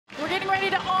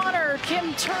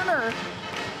Kim Turner,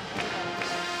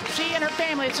 she and her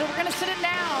family. So we're going to send it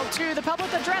now to the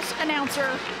public address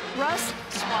announcer, Russ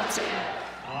Swanson.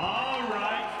 All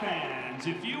right, fans,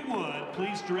 if you would,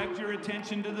 please direct your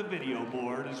attention to the video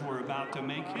board as we're about to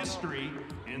make history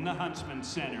in the Huntsman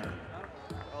Center.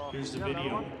 Here's the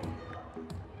video.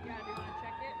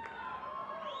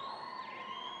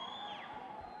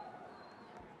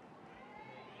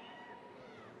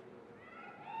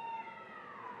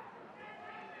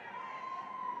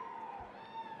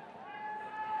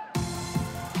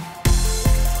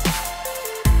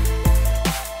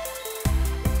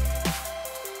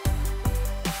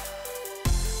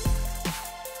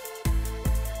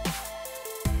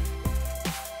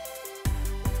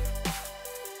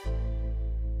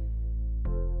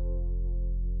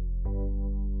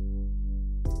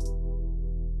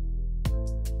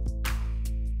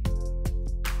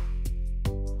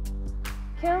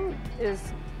 Kim is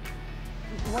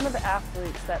one of the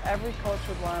athletes that every coach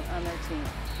would want on their team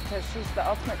because she's the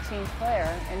ultimate team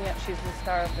player, and yet she's the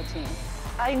star of the team.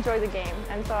 I enjoy the game,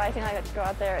 and so I think I get to go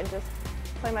out there and just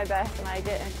play my best, and I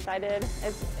get excited.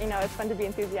 It's fun to be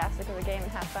enthusiastic of the game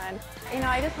and have fun.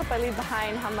 I just hope I leave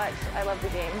behind how much I love the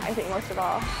game, I think most of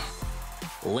all.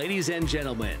 Ladies and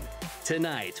gentlemen,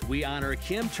 tonight we honor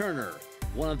Kim Turner,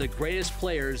 one of the greatest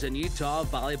players in Utah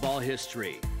volleyball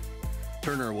history.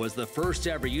 Turner was the first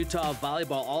ever Utah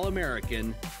Volleyball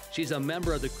All-American. She's a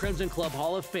member of the Crimson Club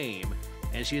Hall of Fame,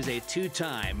 and she is a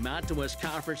two-time Mountain West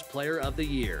Conference Player of the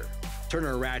Year.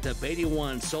 Turner racked up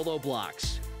 81 solo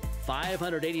blocks,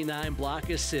 589 block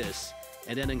assists,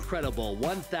 and an incredible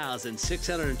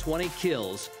 1,620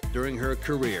 kills during her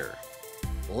career.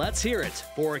 Let's hear it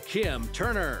for Kim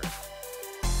Turner.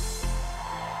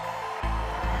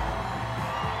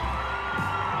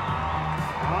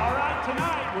 All right,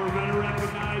 tonight we're going to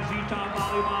recognize Utah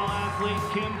volleyball athlete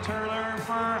Kim Turner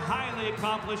for her highly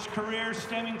accomplished career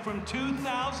stemming from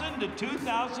 2000 to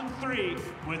 2003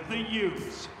 with the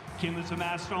Utes. Kim has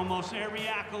amassed almost every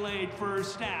accolade for her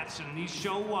stats, and these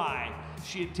show why.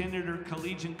 She attended her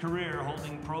collegiate career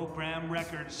holding program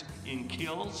records in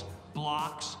kills,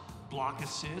 blocks, block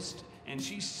assist, and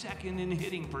she's second in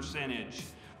hitting percentage.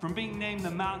 From being named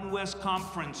the Mountain West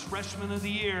Conference Freshman of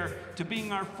the Year to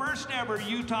being our first ever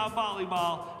Utah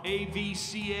Volleyball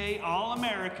AVCA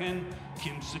All-American,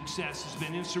 Kim's success has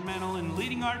been instrumental in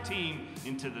leading our team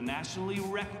into the nationally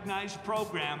recognized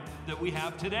program that we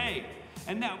have today.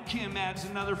 And now Kim adds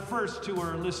another first to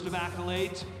her list of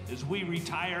accolades as we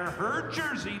retire her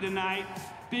jersey tonight,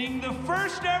 being the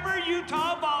first ever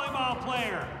Utah volleyball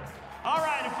player. All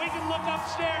right, if we can look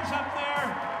upstairs up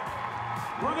there,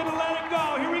 we're gonna let it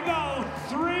go. Here we go.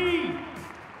 3,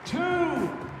 2,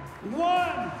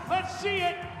 1. Let's see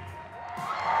it.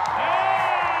 Yeah,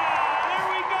 there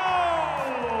we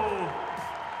go.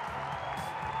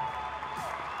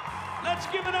 Let's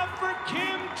give it up for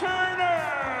Kim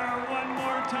Turner one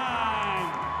more time.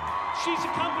 She's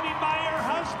accompanied by her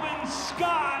husband,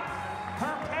 Scott,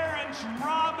 her parents,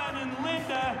 Robin and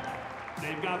Linda.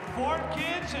 They've got 4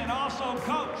 kids, and also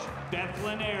Coach Beth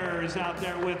Lanier is out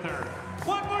there with her.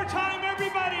 One more time,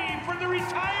 everybody, for the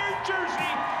retired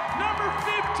jersey, number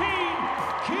 15,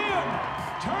 Kim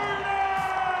Turner!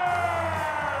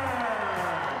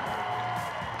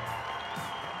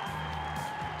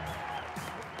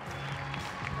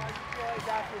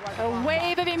 A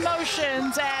wave of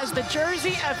emotions as the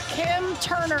jersey of Kim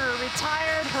Turner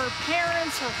retired, her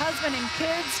parents, her husband, and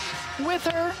kids with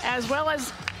her, as well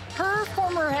as her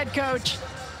former head coach,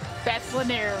 Beth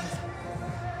Lanier.